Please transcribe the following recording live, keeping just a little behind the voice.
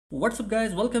What's up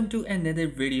guys, welcome to another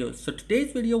video. So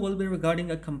today's video will be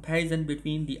regarding a comparison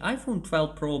between the iPhone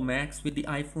 12 Pro Max with the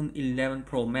iPhone 11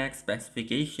 Pro Max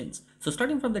specifications. So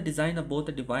starting from the design of both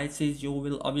the devices, you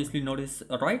will obviously notice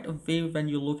right away when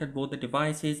you look at both the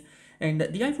devices. And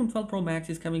the iPhone 12 Pro Max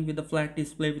is coming with a flat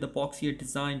display with epoxy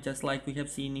design just like we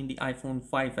have seen in the iPhone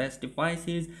 5s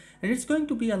devices, and it's going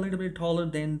to be a little bit taller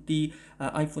than the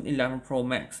iPhone 11 Pro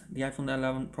Max. The iPhone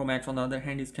 11 Pro Max on the other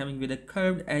hand is coming with a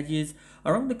curved edges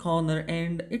around the corner,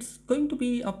 and it's going to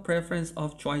be a preference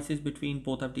of choices between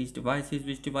both of these devices,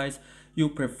 which device you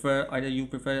prefer. Either you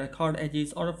prefer a curved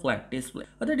edges or a flat display.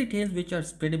 Other details which are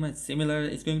pretty much similar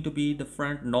is going to be the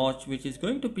front notch, which is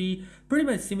going to be pretty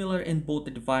much similar in both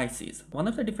the devices. One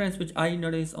of the difference which I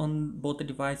notice on both the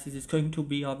devices is going to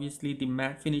be obviously the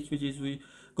matte finish, which is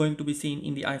going to be seen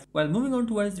in the iPhone. Well, moving on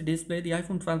towards the display, the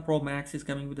iPhone 12 Pro Max is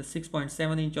coming with a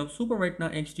 6.7-inch of Super Retina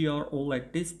HDR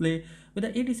OLED display with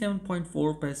a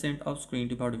 87.4% of screen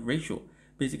to body ratio.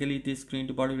 Basically, this screen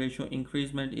to body ratio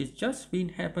increasement is just been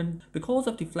happened because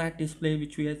of the flat display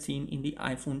which we had seen in the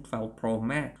iPhone 12 Pro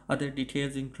Max. Other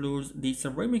details includes the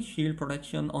ceramic shield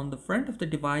protection on the front of the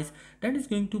device that is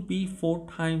going to be 4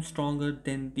 times stronger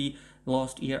than the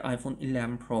last year iPhone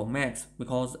 11 Pro Max,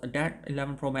 because that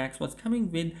 11 Pro Max was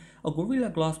coming with a Gorilla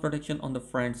Glass protection on the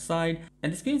front side,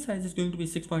 and the screen size is going to be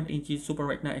 6.8 inches Super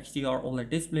Retina HDR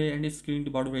OLED display, and its screen to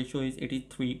body ratio is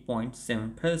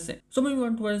 83.7%. So moving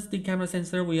on towards the camera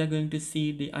sensor, we are going to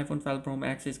see the iPhone 12 Pro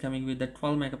Max is coming with the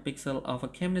 12 megapixel of a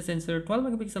camera sensor, 12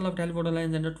 megapixel of telephoto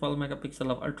lens, and a 12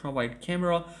 megapixel of ultra wide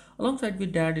camera. Alongside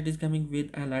with that, it is coming with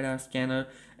a LiDAR scanner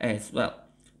as well.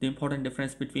 The important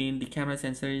difference between the camera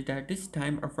sensor is that this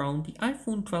time around the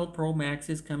iPhone 12 Pro Max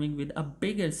is coming with a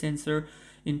bigger sensor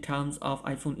in terms of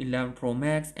iPhone 11 Pro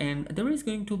Max, and there is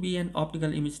going to be an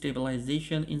optical image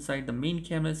stabilization inside the main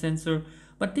camera sensor,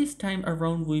 but this time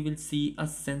around we will see a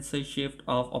sensor shift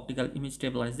of optical image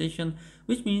stabilization,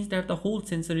 which means that the whole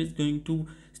sensor is going to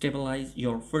stabilize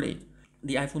your footage.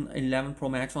 The iPhone 11 Pro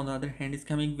Max on the other hand is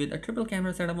coming with a triple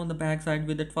camera setup on the back side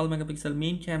with a 12 megapixel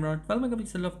main camera, 12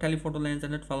 megapixel of telephoto lens,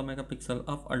 and a 12 megapixel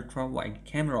of ultra wide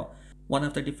camera. One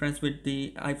of the difference with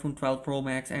the iPhone 12 Pro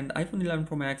Max and iPhone 11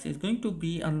 Pro Max is going to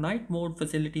be a night mode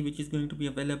facility, which is going to be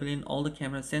available in all the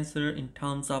camera sensor in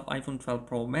terms of iPhone 12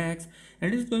 Pro Max,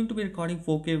 and it is going to be recording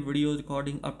 4K videos,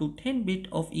 recording up to 10 bit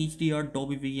of HDR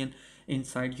Dolby Vision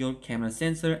inside your camera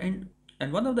sensor. And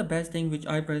one of the best thing which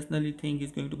I personally think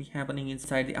is going to be happening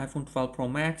inside the iPhone 12 Pro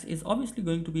Max is obviously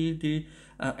going to be the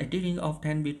editing of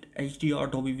 10-bit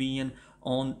HDR Dolby Vision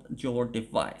on your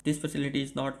device. This facility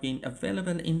is not being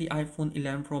available in the iPhone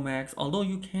 11 Pro Max, although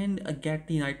you can get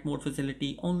the night mode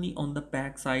facility only on the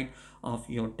back side of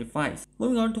your device.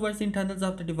 Moving on towards the internals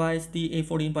of the device, the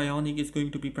A14 Bionic is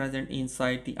going to be present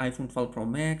inside the iPhone 12 Pro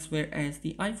Max, whereas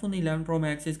the iPhone 11 Pro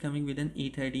Max is coming with an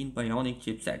A13 Bionic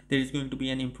chipset. There is going to be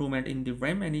an improvement in the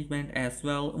RAM management as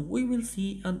well. We will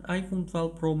see an iPhone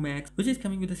 12 Pro Max which is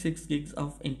coming with a 6 gigs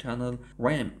of internal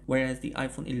RAM, whereas the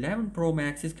iPhone 11 Pro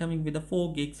Max is coming with a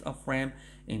 4 gigs of RAM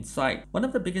inside. One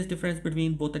of the biggest difference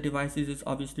between both the devices is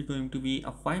obviously going to be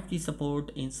a 5G support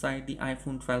inside the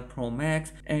iPhone 12 Pro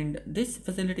Max, and this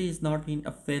facility is not being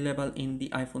available in the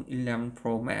iPhone 11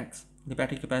 Pro Max. The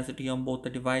battery capacity on both the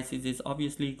devices is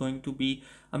obviously going to be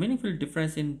a meaningful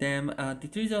difference in them. The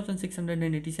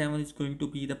 3687 is going to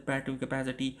be the battery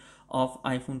capacity of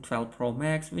iPhone 12 Pro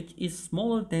Max, which is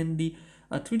smaller than the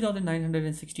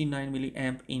 3969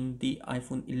 milliamp in the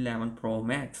iPhone 11 Pro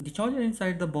Max. The charger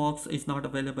inside the box is not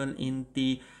available in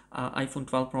the iPhone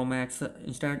 12 Pro Max.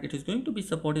 Instead, it is going to be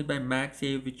supported by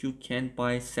MagSafe, which you can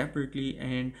buy separately,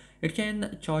 and it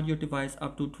can charge your device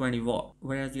up to 20 watt,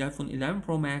 whereas the iPhone 11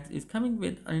 Pro Max is coming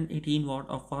with an 18 watt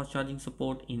of fast charging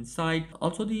support inside.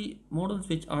 Also, the models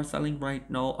which are selling right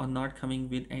now are not coming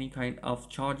with any kind of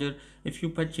charger if you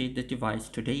purchase the device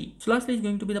today. So lastly is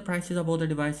going to be the prices of both the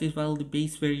devices. Well, the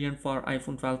base variant for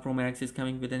iPhone 12 Pro Max is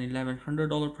coming with an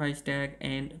 $1,100 price tag,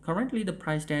 and currently the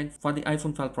price tag for the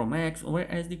iPhone 12 Pro Max,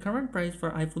 whereas the current price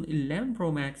for iPhone 11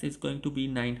 Pro Max is going to be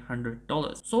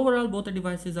 $900. So overall, both the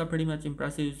devices are pretty much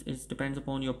impressive. It depends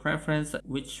upon your preference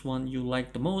which one you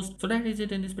like the most. So that is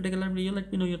it in this particular video.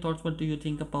 Let me know your thoughts. What do you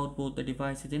think about both the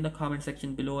devices in the comment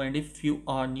section below, and if you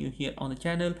are new here on the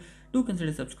channel, do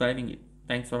consider subscribing it.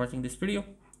 Thanks for watching this video.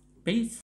 Peace.